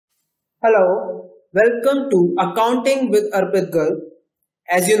Hello, welcome to Accounting with Arpit Garg.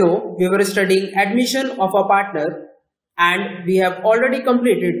 As you know, we were studying admission of a partner and we have already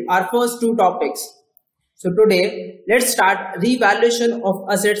completed our first two topics. So today, let's start revaluation of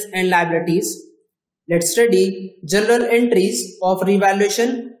assets and liabilities. Let's study general entries of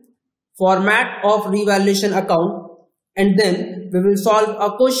revaluation, format of revaluation account, and then we will solve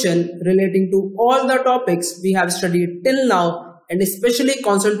a question relating to all the topics we have studied till now and especially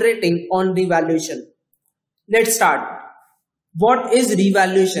concentrating on revaluation. Let's start. What is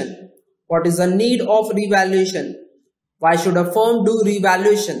revaluation? What is the need of revaluation? Why should a firm do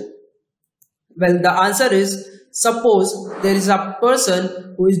revaluation? Well, the answer is, suppose there is a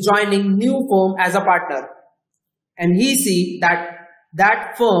person who is joining new firm as a partner and he see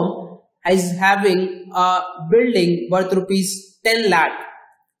that firm is having a building worth rupees 10 lakh.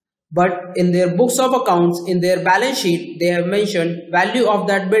 But in their books of accounts, in their balance sheet, they have mentioned value of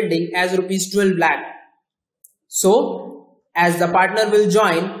that building as rupees 12 lakh. So, as the partner will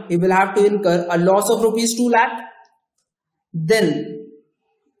join, he will have to incur a loss of rupees 2 lakh. Then,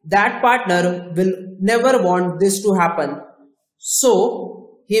 that partner will never want this to happen.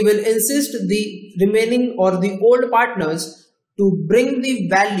 So, he will insist the remaining or the old partners to bring the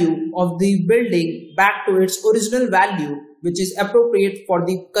value of the building back to its original value, which is appropriate for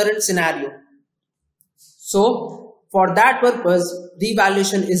the current scenario. So, for that purpose,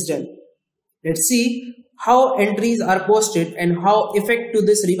 revaluation is done. Let's see how entries are posted and how effect to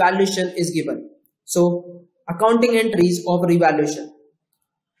this revaluation is given. So, accounting entries of revaluation.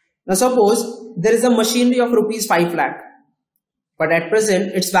 Now, suppose there is a machinery of rupees 5 lakh, but at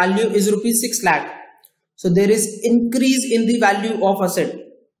present its value is rupees 6 lakh. So, there is increase in the value of asset.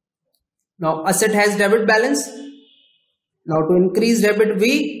 Now, asset has debit balance. Now to increase debit,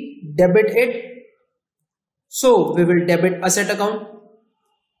 we debit it. So we will debit asset account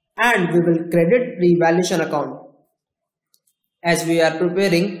and we will credit revaluation account. As we are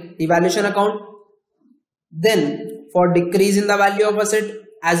preparing revaluation account, then for decrease in the value of asset,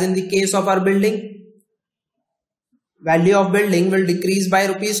 as in the case of our building, value of building will decrease by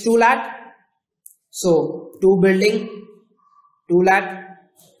rupees 2 lakh. So 2 building, 2 lakh,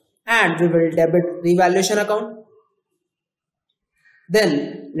 and we will debit revaluation account.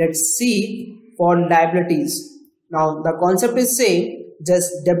 Then let's see for liabilities. Now the concept is same, just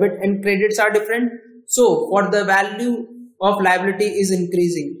debit and credits are different. So for the value of liability is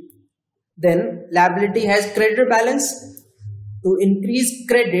increasing, then liability has credit balance. To increase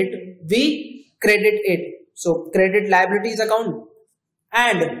credit, we credit it. So credit liabilities account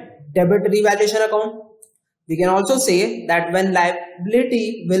and debit revaluation account. We can also say that when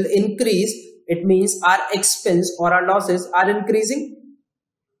liability will increase, it means our expense or our losses are increasing.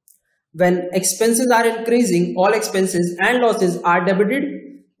 When expenses are increasing, all expenses and losses are debited.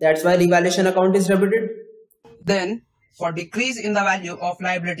 That's why revaluation account is debited. Then, for decrease in the value of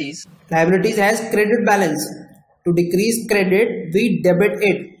liabilities, liabilities has credit balance. To decrease credit, we debit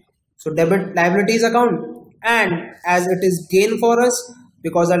it. So, debit liabilities account. And as it is gain for us,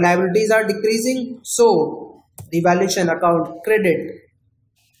 because our liabilities are decreasing, so revaluation account credit.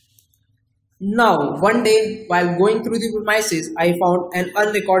 Now, one day while going through the premises, I found an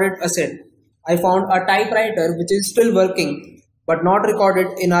unrecorded asset. I found a typewriter which is still working but not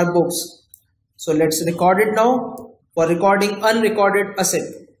recorded in our books. So let's record it now. For recording unrecorded asset,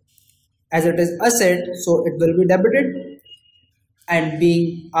 as it is asset, so it will be debited, and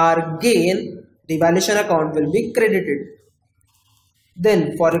being our gain, revaluation account will be credited.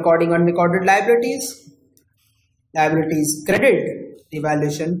 Then for recording unrecorded liabilities, liabilities credit,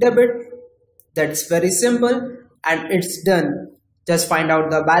 revaluation debit. That's very simple and it's done. Just find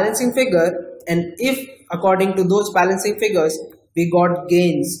out the balancing figure, and if according to those balancing figures we got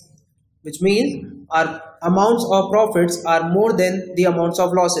gains, which means our amounts of profits are more than the amounts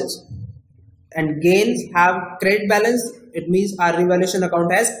of losses, and gains have credit balance, it means our revaluation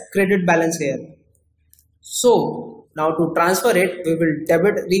account has credit balance here. So now to transfer it, we will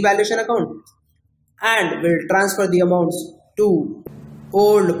debit revaluation account and we'll transfer the amounts to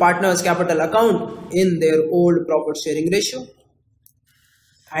old partners capital account in their old profit sharing ratio.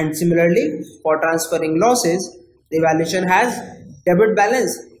 And similarly, for transferring losses, revaluation has debit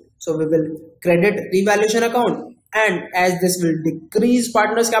balance, so we will credit revaluation account, and as this will decrease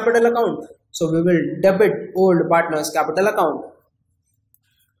partners capital account, so we will debit old partners capital account.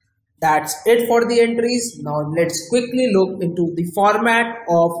 That's it for the entries. Now let's quickly look into the format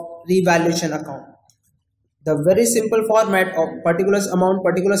of revaluation account. The very simple format of particulars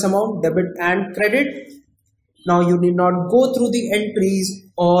amount, debit and credit. Now you need not go through the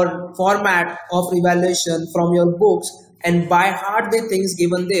entries or format of revaluation from your books. and by heart the things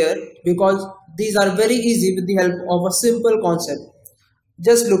given there, because these are very easy with the help of a simple concept.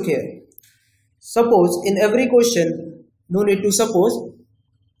 Just look here. Suppose in every question, no need to suppose,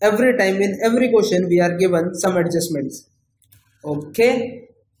 every time in every question we are given some adjustments. Okay,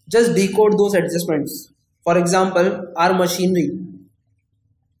 just decode those adjustments. For example, our machinery,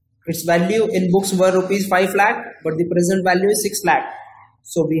 its value in books were rupees 5 lakh, but the present value is 6 lakh.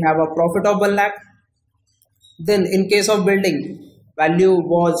 So we have a profit of 1 lakh. Then in case of building, value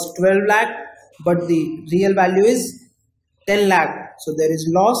was 12 lakh, but the real value is 10 lakh. So there is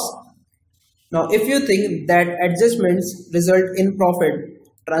loss. Now if you think that adjustments result in profit,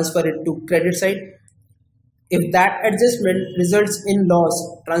 transfer it to credit side. If that adjustment results in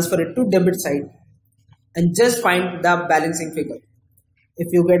loss, transfer it to debit side. And just find the balancing figure. If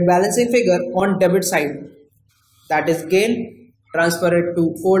you get balancing figure on debit side, that is gain, transfer it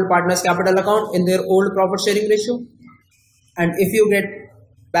to old partners capital account in their old profit sharing ratio. And if you get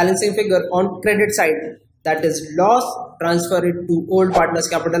balancing figure on credit side, that is loss, transfer it to old partners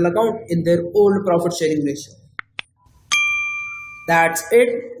capital account in their old profit sharing ratio. That's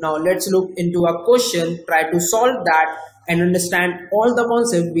it. Now let's look into a question, try to solve that and understand all the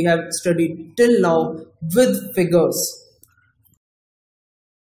concepts we have studied till now with figures.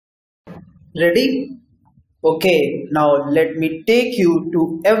 Ready? Okay, now let me take you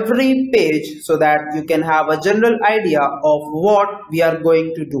to every page so that you can have a general idea of what we are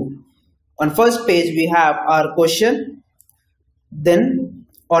going to do. On first page we have our question. Then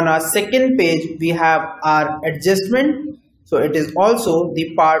on our second page we have our adjustment. So it is also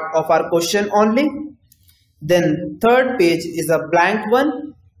the part of our question only. Then third page is a blank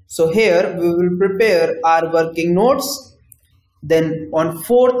one. So here we will prepare our working notes. Then on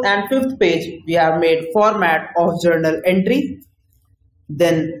fourth and fifth page we have made format of journal entry.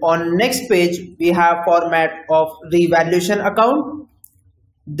 Then on next page we have format of revaluation account.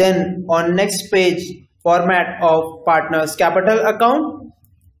 Then on next page format of partners capital account.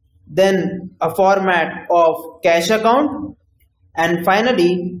 Then a format of cash account. And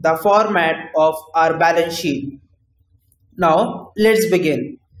finally the format of our balance sheet. Now let's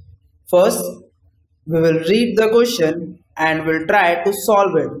begin. First we will read the question and we'll try to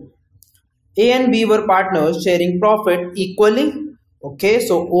solve it. A and B were partners sharing profit equally. Okay,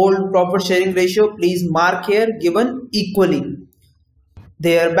 so old profit sharing ratio, please mark here, given equally.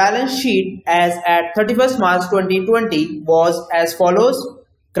 Their balance sheet as at 31st March 2020 was as follows.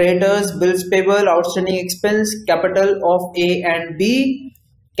 Creditors, bills payable, outstanding expense, capital of A and B,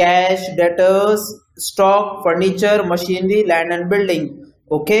 cash, debtors, stock, furniture, machinery, land and building.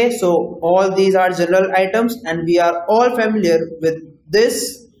 Okay, so all these are general items and we are all familiar with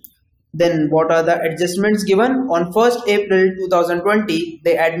this. Then what are the adjustments given? On 1st April 2020,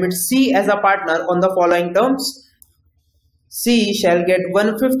 they admit C as a partner on the following terms. C shall get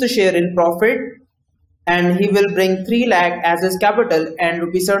 1/5 share in profit and he will bring 3 lakh as his capital and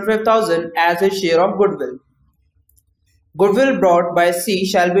rupees 75,000 as his share of goodwill. Goodwill brought by C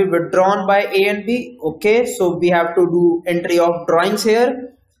shall be withdrawn by A and B. Okay, so we have to do entry of drawings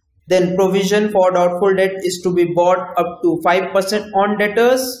here. Then provision for doubtful debt is to be bought up to 5% on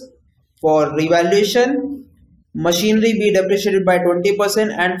debtors for revaluation. Machinery be depreciated by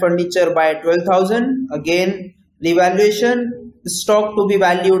 20% and furniture by 12,000. Again, revaluation. Stock to be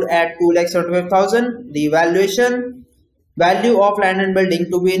valued at 2,75,000. Revaluation. Value of land and building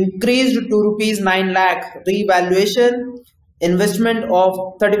to be increased to rupees 9 lakh. Revaluation. Investment of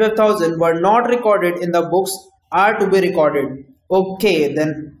 35,000 were not recorded in the books, are to be recorded. Okay,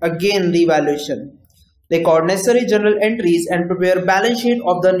 then again revaluation. Record necessary journal entries and prepare balance sheet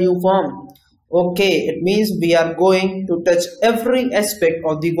of the new firm. Okay, it means we are going to touch every aspect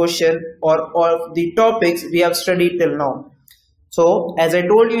of the question or of the topics we have studied till now. So as I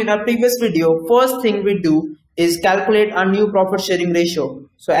told you in our previous video, first thing we do is calculate a new profit sharing ratio.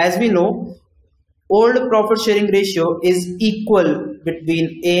 So as we know, old profit sharing ratio is equal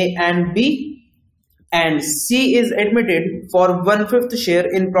between A and B and C is admitted for 1/5 share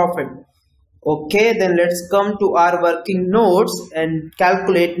in profit. Okay, then let's come to our working notes and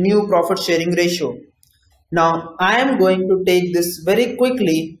calculate new profit sharing ratio. Now I am going to take this very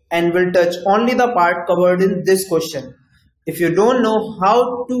quickly and will touch only the part covered in this question. If you don't know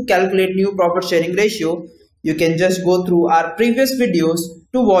how to calculate new profit sharing ratio, you can just go through our previous videos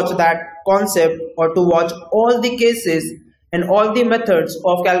to watch that concept or to watch all the cases and all the methods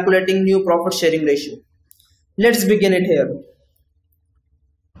of calculating new profit sharing ratio. Let's begin it here.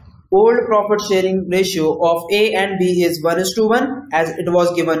 Old profit sharing ratio of A and B is 1:1 as it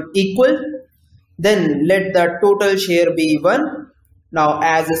was given equal. Then let the total share be 1. Now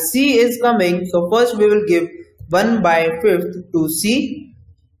as C is coming, so first we will give 1 by 5th to C.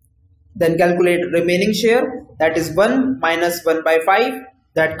 Then calculate remaining share, that is 1 minus 1 by 5,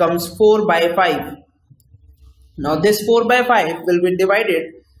 that comes 4 by 5. Now this 4 by 5 will be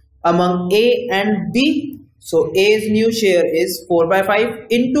divided among A and B. So A's new share is 4 by 5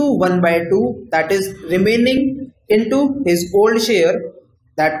 into 1 by 2, that is remaining, into his old share,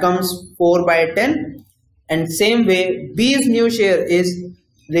 that comes 4 by 10. And same way B's new share is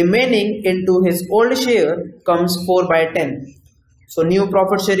remaining into his old share, comes 4 by 10. So new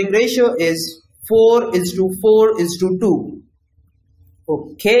profit sharing ratio is 4:4:2.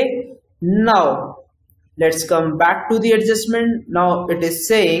 Okay, now let's come back to the adjustment. Now it is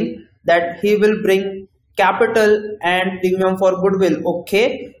saying that he will bring capital and premium for goodwill.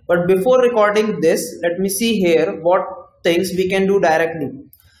 Okay, but before recording this, let me see here what things we can do directly.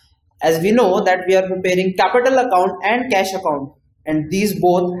 As we know that we are preparing capital account and cash account, and these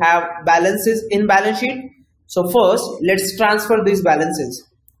both have balances in balance sheet. So first let's transfer these balances.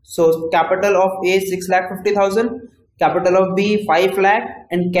 So capital of A 6,50,000, capital of B 5 lakh,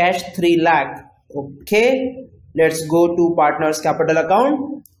 and cash 3 lakh. Okay, let's go to partners capital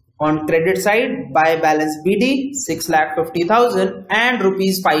account. On credit side, buy balance BD 6,50,000 and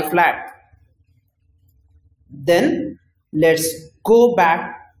rupees 5 lakh. Then let's go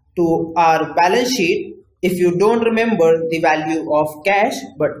back to our balance sheet. If you don't remember the value of cash,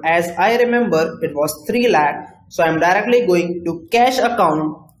 but as I remember it was 3 lakh, so I'm directly going to cash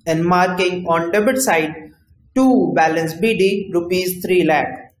account and marking on debit side to balance BD rupees 3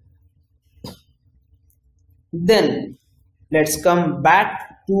 lakh. Then let's come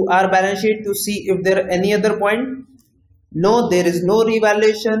back to our balance sheet to see if there are any other point. No, there is no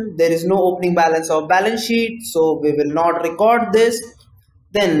revaluation, there is no opening balance of balance sheet, so we will not record this.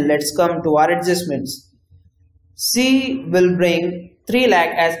 Then let's come to our adjustments. C will bring 3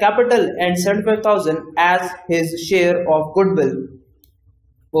 lakh as capital and 75,000 as his share of goodwill.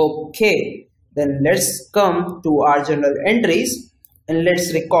 Okay, then let's come to our journal entries and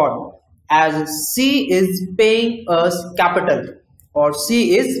let's record as C is paying us capital, or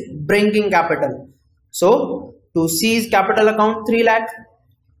C is bringing capital. So to C's capital account 3 lakh.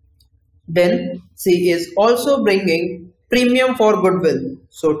 Then C is also bringing premium for goodwill.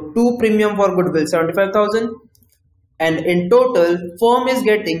 So 2 premium for goodwill 75,000, and in total firm is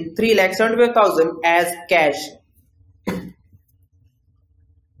getting 3,75,000 as cash.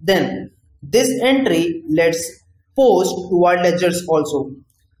 Then this entry let's post to our ledgers also.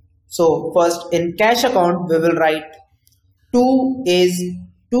 So first in cash account we will write 2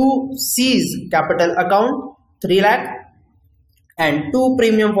 C's capital account 3 lakh and 2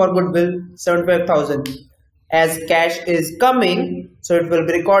 premium for goodwill 75,000. As cash is coming, so it will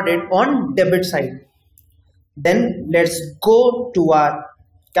be recorded on debit side. Then let's go to our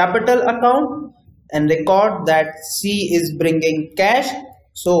capital account and record that C is bringing cash.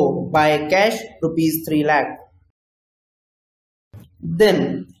 So buy cash rupees 3 lakh.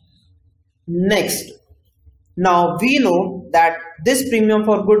 Then next, now we know that this premium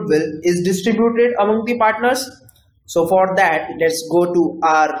for goodwill is distributed among the partners. So for that, let's go to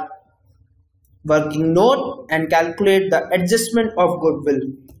our working note and calculate the adjustment of goodwill.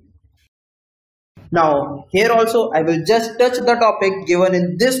 Now here also I will just touch the topic given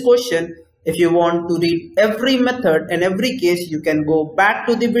in this question. If you want to read every method and every case, you can go back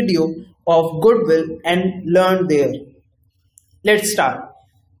to the video of goodwill and learn there. Let's start.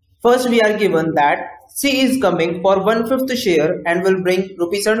 First we are given that C is coming for 1/5 share and will bring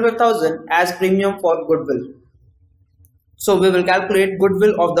rupees 75,000 as premium for goodwill. So we will calculate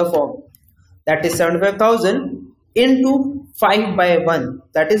goodwill of the firm, that is 75,000 into 5 by 1,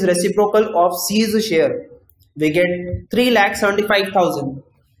 that is reciprocal of C's share. We get 3,75,000.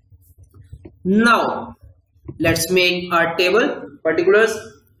 Now let's make our table particulars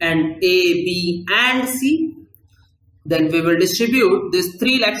and A, B and C. Then we will distribute this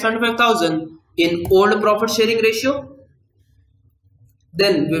 3,75,000 in old profit sharing ratio.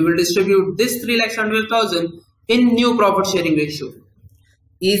 Then we will distribute this 3,75,000 in new profit sharing ratio.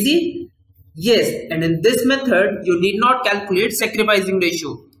 Easy? Yes, and in this method you need not calculate sacrificing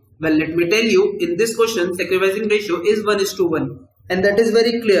ratio. Well, let me tell you, in this question sacrificing ratio is 1:1, and that is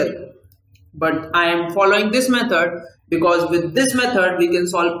very clear. But I am following this method because with this method we can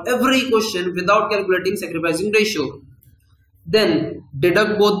solve every question without calculating sacrificing ratio. Then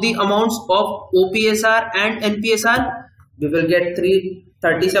deduct both the amounts of OPSR and NPSR. We will get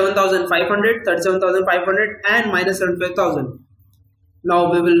 37,500, 37,500 and minus 75,000.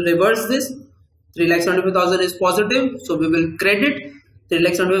 Now we will reverse this. 3,75,000 is positive, so we will credit.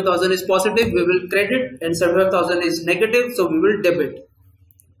 3,75,000 is positive, we will credit, and 75,000 is negative, so we will debit.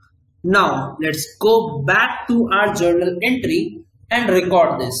 Now let's go back to our journal entry and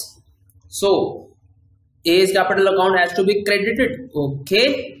record this. So A's capital account has to be credited.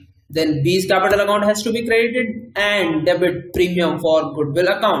 Okay. Then B's capital account has to be credited and debit premium for goodwill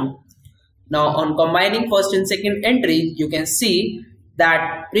account. Now on combining first and second entry, you can see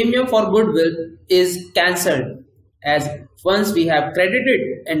that premium for goodwill is cancelled, as once we have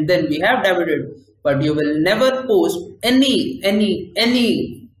credited and then we have debited, but you will never post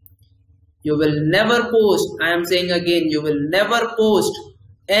you will never post, I am saying again, you will never post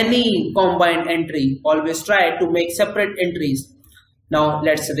any combined entry. Always try to make separate entries. Now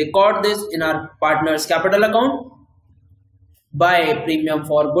let's record this in our partner's capital account. By premium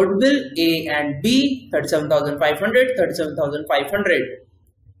for goodwill, A and B, 37,500, 37,500.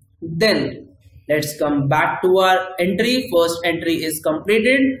 Then let's come back to our entry. First entry is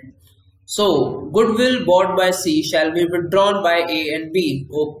completed. So goodwill bought by C shall be withdrawn by A and B.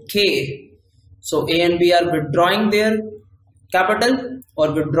 Okay. So A and B are withdrawing their capital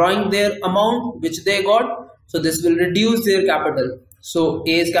or withdrawing their amount which they got. So this will reduce their capital. So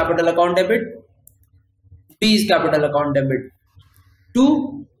A's capital account debit, B's capital account debit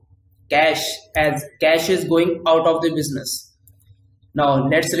to cash, as cash is going out of the business. Now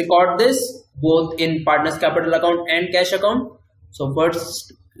let's record this both in partner's capital account and cash account. So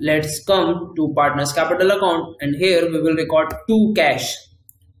first let's come to partner's capital account, and here we will record to cash,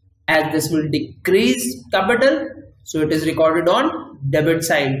 as this will decrease capital, so it is recorded on debit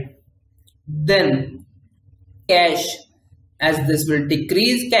side. Then cash, as this will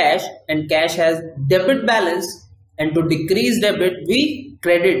decrease cash and cash has debit balance, and to decrease debit we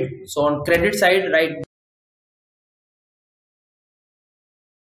credit, so on credit side right.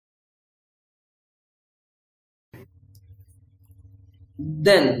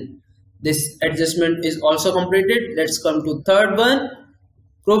 Then this adjustment is also completed. Let's come to third one.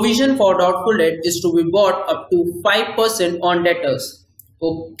 Provision for doubtful debt is to be bought up to 5% on debtors.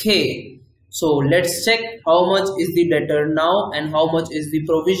 Okay, so let's check how much is the debtor now and how much is the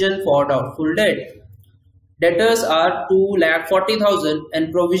provision for doubtful debt. Debtors are 2,40,000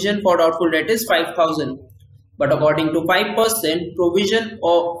 and provision for doubtful debt is 5,000. But according to 5%, provision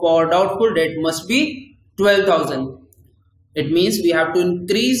for doubtful debt must be 12,000. It means we have to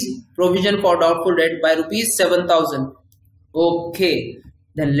increase provision for doubtful debt by rupees 7,000. Okay,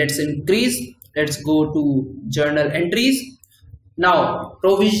 then let's increase. Let's go to journal entries. Now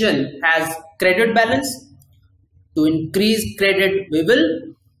provision has credit balance. To increase credit we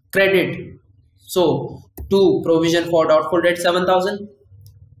will credit. So to provision for doubtful debt 7,000,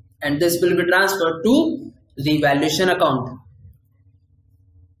 and this will be transferred to revaluation account.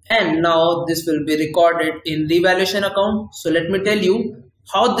 And now this will be recorded in revaluation account. So let me tell you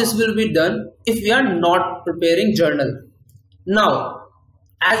how this will be done if we are not preparing journal. Now,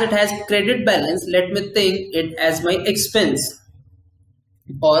 as it has credit balance, let me think it as my expense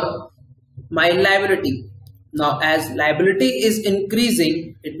or my liability. Now, as liability is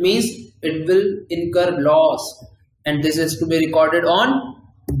increasing, it means it will incur loss, and this is to be recorded on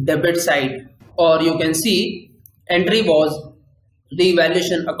debit side. Or you can see entry was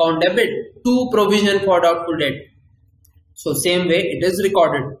revaluation account debit to provision for doubtful debt. So same way it is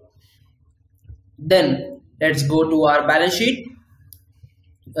recorded. Then let's go to our balance sheet.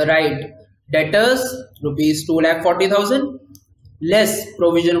 Right, debtors rupees 2,40,000 less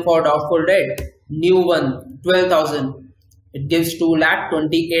provision for doubtful debt, new one 12,000. It gives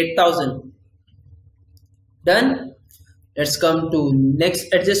 2,28,000. Done. Let's come to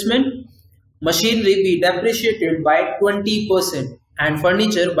next adjustment. Machinery we depreciated by 20% and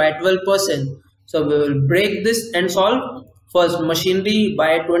furniture by 12%. So we will break this and solve. First, machinery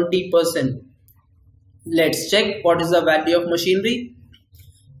by 20%. Let's check what is the value of machinery.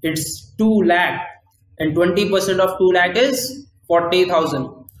 It's 2 lakh and 20% of 2 lakh is 40,000.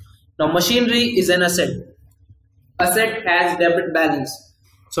 Now machinery is an asset. Asset has debit balance.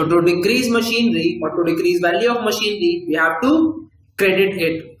 So to decrease machinery or to decrease value of machinery, we have to credit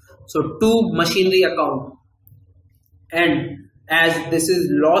it. So to machinery account. And as this is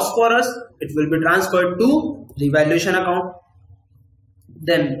loss for us, it will be transferred to revaluation account.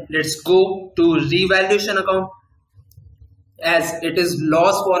 Then let's go to revaluation account, as it is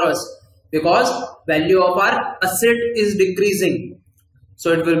loss for us because value of our asset is decreasing.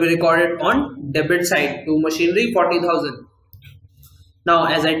 So it will be recorded on debit side to machinery 40,000. Now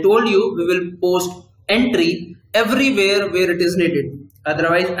as I told you, we will post entry everywhere where it is needed.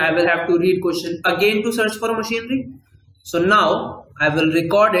 Otherwise I will have to read question again to search for machinery. So now I will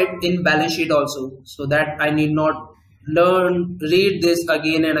record it in balance sheet also, so that I need not read this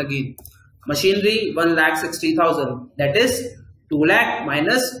again and again. Machinery 1,60,000, that is 2 lakh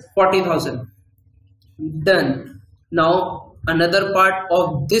minus 40,000. Done. Now another part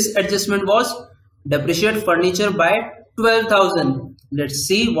of this adjustment was depreciate furniture by 12,000. Let's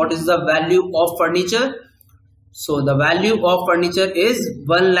see what is the value of furniture. So the value of furniture is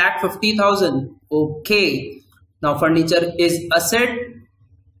 1,50,000. Okay. Now furniture is asset.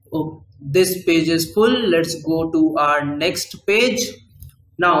 Oh, this page is full. Let's go to our next page.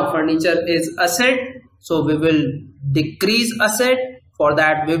 Now furniture is asset. So we will decrease asset. For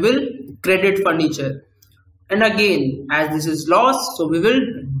that we will credit furniture. And again, as this is loss, so we will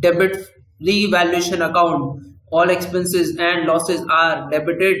debit revaluation account. All expenses and losses are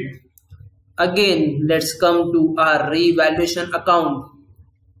debited. Again, let's come to our revaluation account.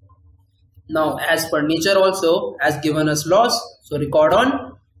 Now, as furniture also has given us loss, so record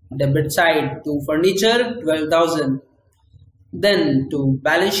on debit side to furniture 12,000. Then to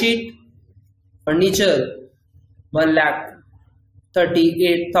balance sheet, furniture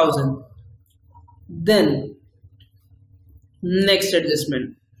 1,38,000. Then next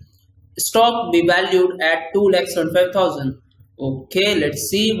adjustment, stock be valued at 2,75,000. Okay, let's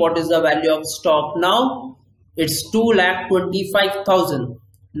see what is the value of stock now. It's 2,25,000.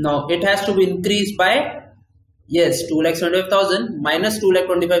 Now it has to be increased by, yes, 2,75,000 minus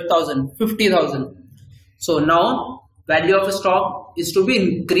 2,25,000, 50,000. So now value of stock is to be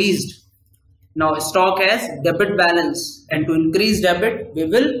increased. Now stock has debit balance, and to increase debit we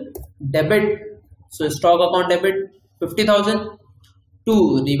will debit. So stock account debit 50,000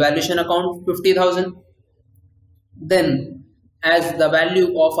 to revaluation account 50,000. Then as the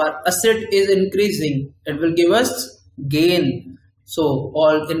value of our asset is increasing, it will give us gain. So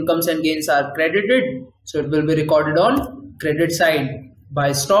all incomes and gains are credited. So it will be recorded on credit side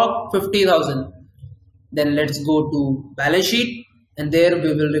by stock 50,000. Then let's go to balance sheet, and there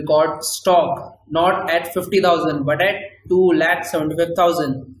we will record stock not at 50,000 but at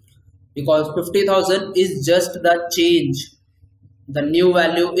 2,75,000, because 50,000 is just the change. The new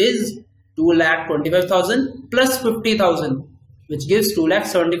value is 2,25,000 plus 50,000, which gives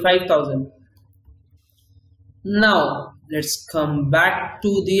 2,75,000. Now let's come back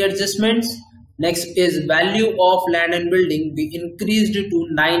to the adjustments. Next is value of land and building. We increased it to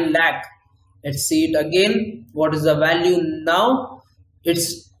 9 lakh. Let's see it again. What is the value now?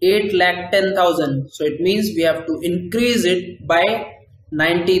 It's 8,10,000. So it means we have to increase it by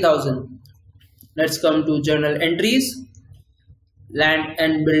 90,000. Let's come to journal entries. Land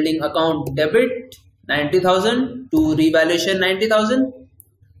and building account debit 90,000 to revaluation 90,000.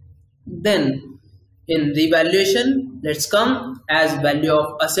 Then in revaluation, let's come, as value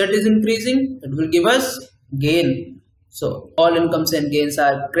of asset is increasing, it will give us gain. So all incomes and gains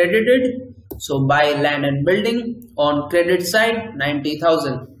are credited. So buy land and building on credit side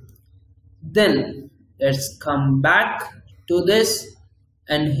 90,000. Then let's come back to this,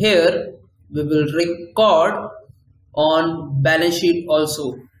 and here we will record on balance sheet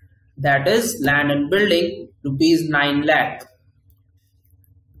also, that is land and building rupees 9 lakh.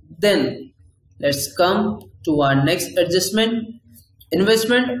 Then let's come to our next adjustment.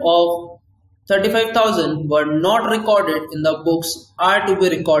 Investment of 35,000 were not recorded in the books are to be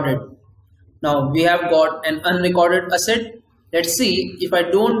recorded. Now we have got an unrecorded asset. Let's see, if I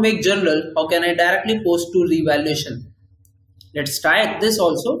don't make journal, how can I directly post to revaluation? Let's try this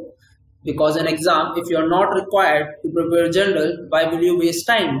also, because in exam, if you are not required to prepare journal, why will you waste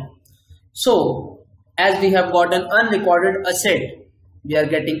time? So as we have got an unrecorded asset, we are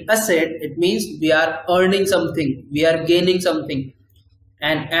getting asset, it means we are earning something, we are gaining something,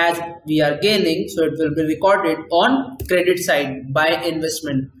 and as we are gaining, so it will be recorded on credit side by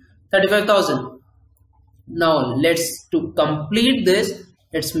investment 35,000. Now to complete this,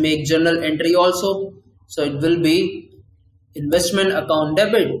 let's make journal entry also. So it will be investment account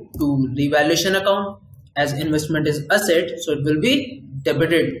debit to revaluation account, as investment is asset, so it will be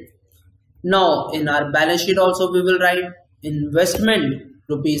debited. Now in our balance sheet also we will write investment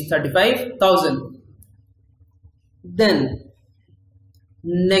rupees 35,000. Then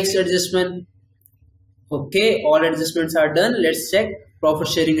next adjustment. Okay, all adjustments are done. Let's check. Profit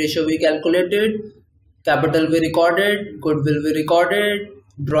sharing ratio we calculated, capital we recorded, goodwill we recorded,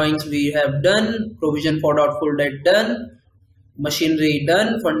 drawings we have done, provision for doubtful debt done, machinery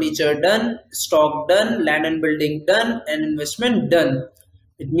done, furniture done, stock done, land and building done, and investment done.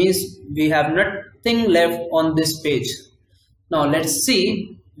 It means we have nothing left on this page. Now let's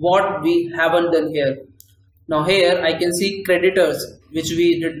see what we haven't done here. Now here I can see creditors, which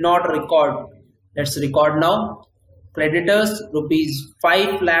we did not record. Let's record now. Creditors rupees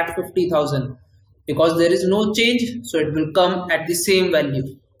 5,50,000, because there is no change, so it will come at the same value.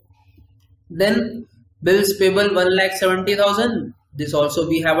 Then Bills payable 1,70,000. This also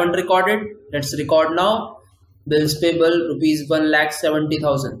we haven't recorded. Let's record now. Bills payable rupees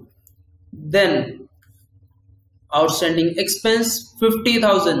 1,70,000. Then outstanding expense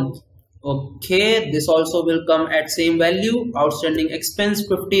 50,000. Okay, this also will come at same value. Outstanding expense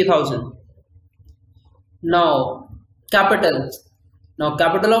 50,000. Now capital. Now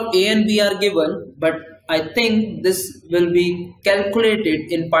capital of A and B are given, but I think this will be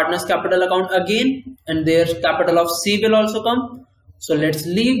calculated in partners capital account again, and their capital of C will also come. So let's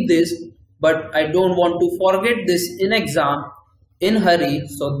leave this, but I don't want to forget this in exam in hurry,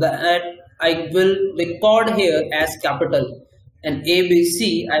 so that I will record here as capital, and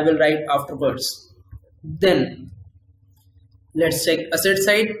ABC I will write afterwards. Then let's check asset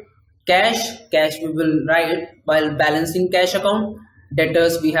side. Cash we will write while balancing cash account.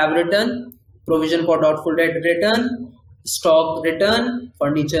 Debtors we have written. Provision for doubtful debt return, stock return,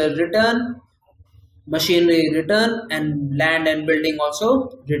 furniture return, machinery return, and land and building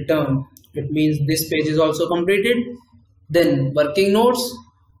also return. It means this page is also completed. Then working notes.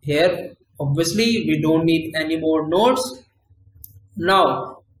 Here obviously we don't need any more notes.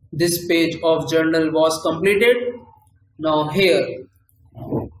 Now this page of journal was completed. Now here,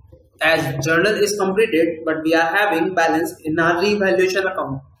 as journal is completed, but we are having balance in our revaluation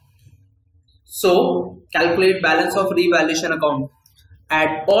account. So calculate balance of revaluation account.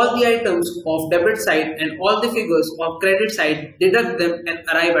 Add all the items of debit side and all the figures of credit side, deduct them and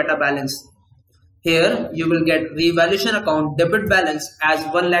arrive at a balance. Here you will get revaluation account debit balance as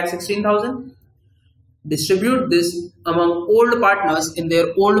 1,16,000. Distribute this among old partners in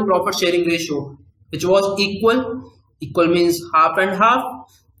their old profit sharing ratio, which was equal. Equal means half and half.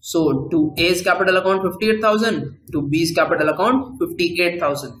 So to A's capital account 58,000, to B's capital account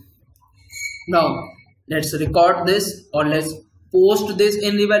 58,000. Now let's record this, or let's post this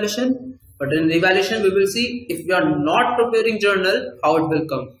in revaluation. But in revaluation we will see, if we are not preparing journal, how it will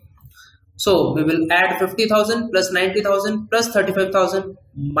come. So we will add 50,000 plus 90,000 plus 35,000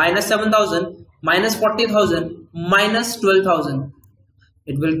 minus 7,000 minus 40,000 minus 12,000.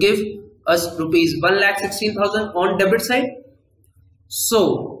 It will give us rupees 1,16,000 on debit side.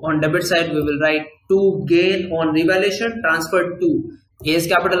 So on debit side we will write to gain on revaluation transferred to A's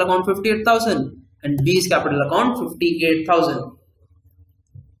capital account 58,000 and B's capital account 58,000.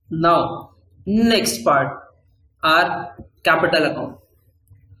 Now next part, our capital account.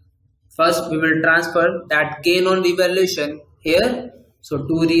 First we will transfer that gain on revaluation here. So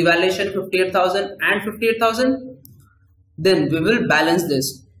to revaluation 58,000 and 58,000. Then we will balance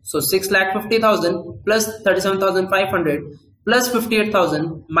this. So 6,50,000 plus 37,500 plus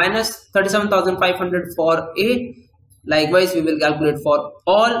 58,000 minus 37,500 for A. Likewise we will calculate for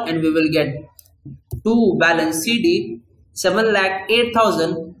all, and we will get to balance CD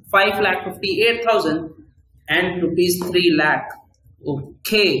 7,08,000, 5,58,000 and rupees 3 lakh.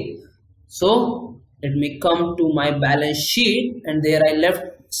 Okay, so let me come to my balance sheet, and there I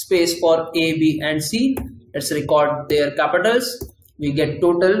left space for A, B and C. Let's record their capitals. We get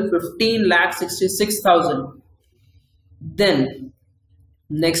total 15,66,000. Then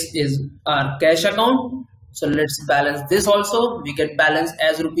next is our cash account. So let's balance this also. We get balance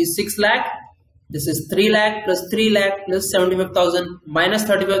as rupees 6 lakh. This is 3 lakh plus 3 lakh plus 75,000 minus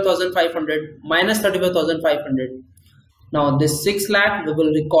 35,500 minus 35,500. Now this 6 lakh we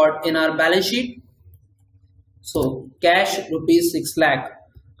will record in our balance sheet. So cash rupees 6 lakh.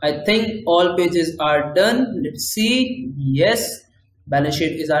 I think all pages are done. Let's see. Yes, balance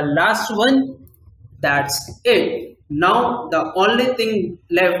sheet is our last one. That's it. Now the only thing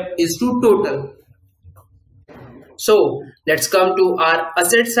left is to total. So let's come to our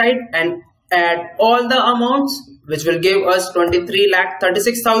asset side and add all the amounts, which will give us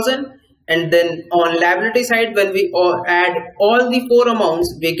 23,36,000. And then on liability side, when we add all the four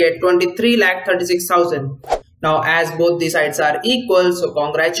amounts, we get 23,36,000. Now as both the sides are equal, so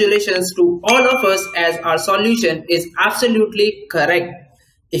congratulations to all of us, as our solution is absolutely correct.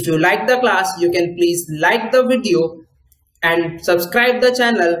 If you like the class, you can please like the video and subscribe the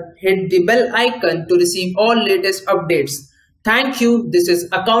channel, hit the bell icon to receive all latest updates. Thank you. This is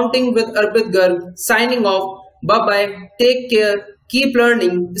Accounting with Arpit Garg signing off. Bye bye. Take care. Keep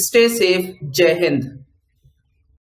learning. Stay safe. Jai Hind.